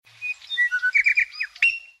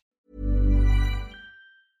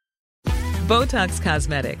Botox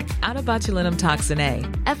Cosmetic, out of botulinum toxin A,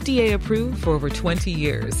 FDA approved for over 20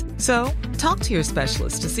 years. So, talk to your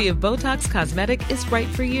specialist to see if Botox Cosmetic is right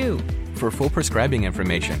for you. For full prescribing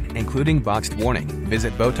information, including boxed warning,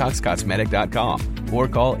 visit BotoxCosmetic.com or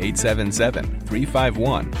call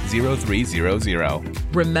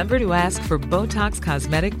 877-351-0300. Remember to ask for Botox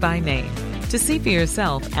Cosmetic by name. To see for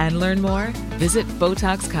yourself and learn more, visit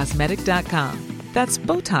BotoxCosmetic.com. That's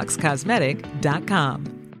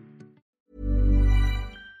BotoxCosmetic.com.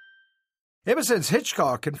 Ever since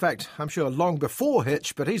Hitchcock, in fact, I'm sure long before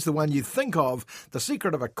Hitch, but he's the one you think of, the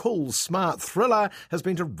secret of a cool, smart thriller has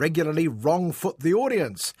been to regularly wrong-foot the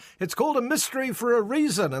audience. It's called a mystery for a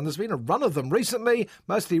reason, and there's been a run of them recently,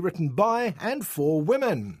 mostly written by and for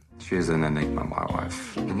women. She is an enigma, my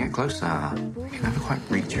wife. You can get close to her, you can never quite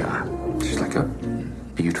reach her. She's like a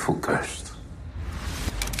beautiful ghost.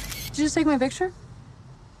 Did you just take my picture?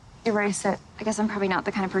 Erase it. I guess I'm probably not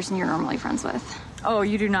the kind of person you're normally friends with. Oh,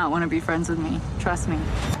 you do not want to be friends with me. Trust me.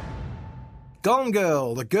 Gone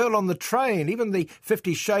Girl, The Girl on the Train, even the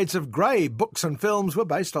 50 Shades of Grey books and films were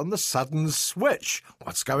based on the sudden switch.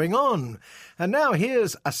 What's going on? And now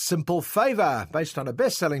here's A Simple Favour, based on a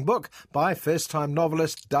best-selling book by first-time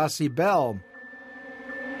novelist Darcy Bell.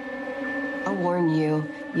 I'll warn you,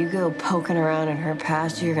 you go poking around in her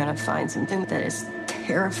past, you're going to find something that is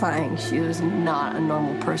terrifying. She was not a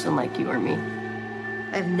normal person like you or me.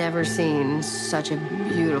 I've never seen such a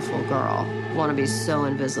beautiful girl want to be so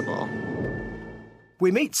invisible.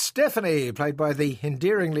 We meet Stephanie, played by the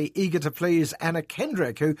endearingly eager-to-please Anna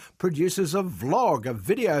Kendrick, who produces a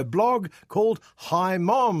video blog called Hi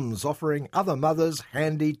Moms, offering other mothers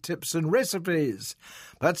handy tips and recipes.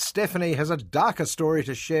 But Stephanie has a darker story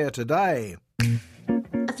to share today.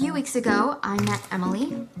 A few weeks ago, I met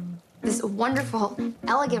Emily, this wonderful,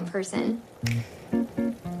 elegant person.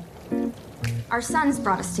 Our sons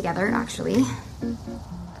brought us together, actually.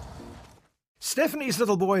 Stephanie's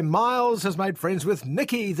little boy Miles has made friends with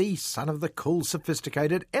Nicky, the son of the cool,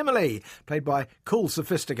 sophisticated Emily, played by cool,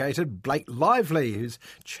 sophisticated Blake Lively, who's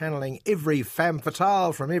channeling every femme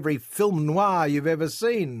fatale from every film noir you've ever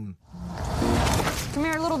seen. Come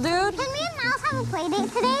here, little dude. Can me and Miles have a play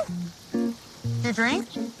date today? You drink?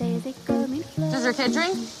 Does your kid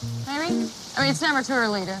drink? Maybe? I mean, it's never too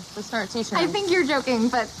early to start teaching I them. think you're joking,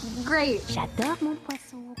 but great.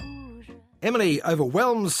 Emily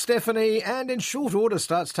overwhelms Stephanie and in short order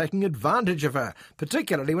starts taking advantage of her,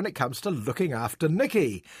 particularly when it comes to looking after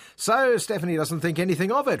Nicky. So Stephanie doesn't think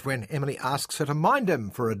anything of it when Emily asks her to mind him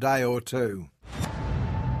for a day or two.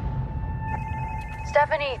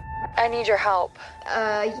 Stephanie, I need your help.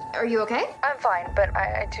 Are you okay? I'm fine, but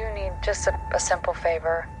I do need just a simple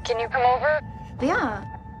favor. Can you come over? Yeah.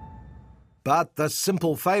 But the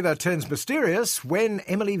simple favour turns mysterious when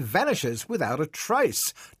Emily vanishes without a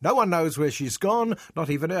trace. No one knows where she's gone, not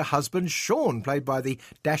even her husband Sean, played by the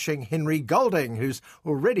dashing Henry Golding, who's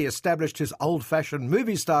already established his old-fashioned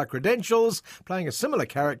movie star credentials, playing a similar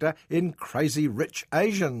character in Crazy Rich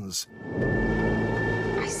Asians.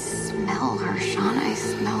 I smell her, Sean. I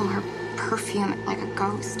smell her perfume like a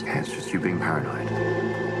ghost. Yeah, it's just you being paranoid.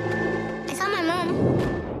 I saw my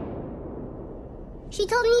mom. She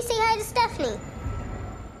told me to say hi to Stephanie.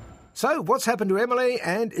 So, what's happened to Emily,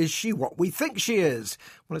 and is she what we think she is?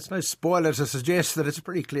 Well, it's no spoiler to suggest that it's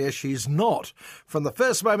pretty clear she's not. From the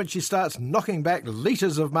first moment she starts knocking back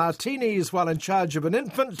litres of martinis while in charge of an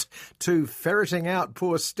infant, to ferreting out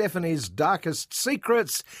poor Stephanie's darkest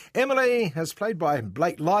secrets, Emily, as played by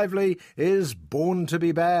Blake Lively, is born to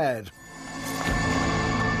be bad.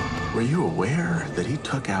 Were you aware that he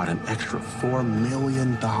took out an extra $4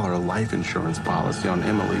 million life insurance policy on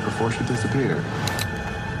Emily before she disappeared?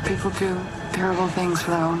 People do terrible things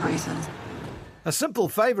for their own reasons. A Simple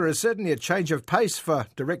Favour is certainly a change of pace for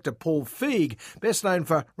director Paul Feig, best known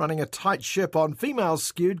for running a tight ship on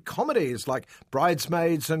female-skewed comedies like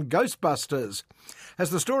Bridesmaids and Ghostbusters.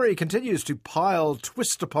 As the story continues to pile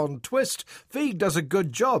twist upon twist, Feig does a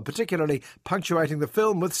good job, particularly punctuating the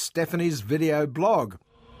film with Stephanie's video blog.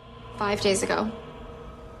 5 days ago,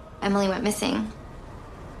 Emily went missing.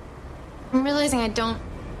 I'm realizing I don't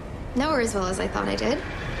know her as well as I thought I did.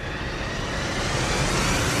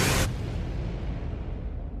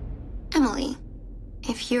 Emily,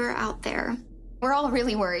 if you're out there, we're all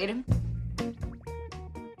really worried.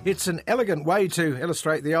 It's an elegant way to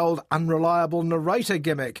illustrate the old unreliable narrator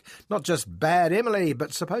gimmick. Not just bad Emily,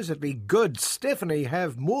 but supposedly good Stephanie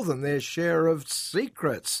have more than their share of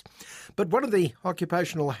secrets. But one of the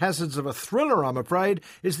occupational hazards of a thriller, I'm afraid,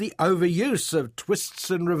 is the overuse of twists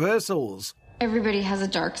and reversals. Everybody has a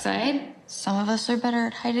dark side. Some of us are better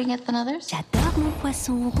at hiding it than others. J'adore mon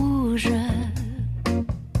poisson rouge.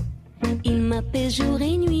 Il m'appelle jour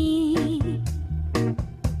et nuit.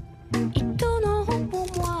 Il tourne en rond pour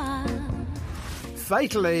moi.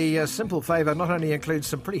 Fatally, Simple Favour not only includes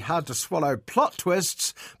some pretty hard-to-swallow plot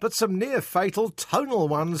twists, but some near-fatal tonal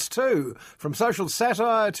ones too. From social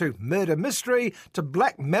satire to murder mystery to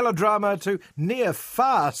black melodrama to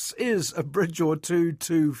near-farce is a bridge or two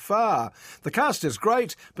too far. The cast is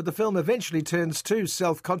great, but the film eventually turns too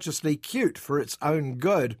self-consciously cute for its own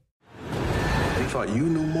good. They thought you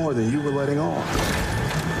knew more than you were letting on.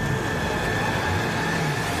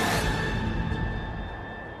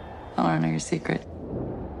 I want to know your secret.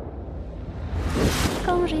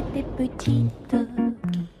 Quand j'étais petite,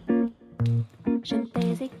 je me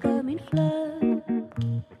taisais comme une fleur.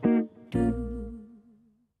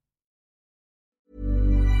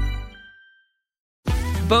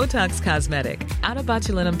 Botox Cosmetic, out of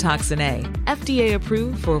botulinum toxin A, FDA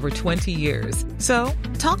approved for over 20 years. So,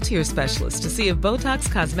 talk to your specialist to see if Botox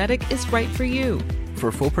Cosmetic is right for you. For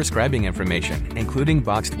full prescribing information, including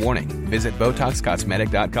boxed warning, visit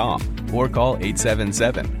BotoxCosmetic.com or call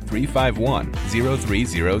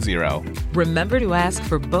 877-351-0300. Remember to ask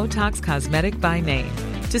for Botox Cosmetic by name.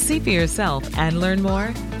 To see for yourself and learn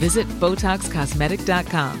more, visit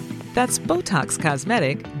BotoxCosmetic.com. That's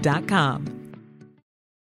BotoxCosmetic.com.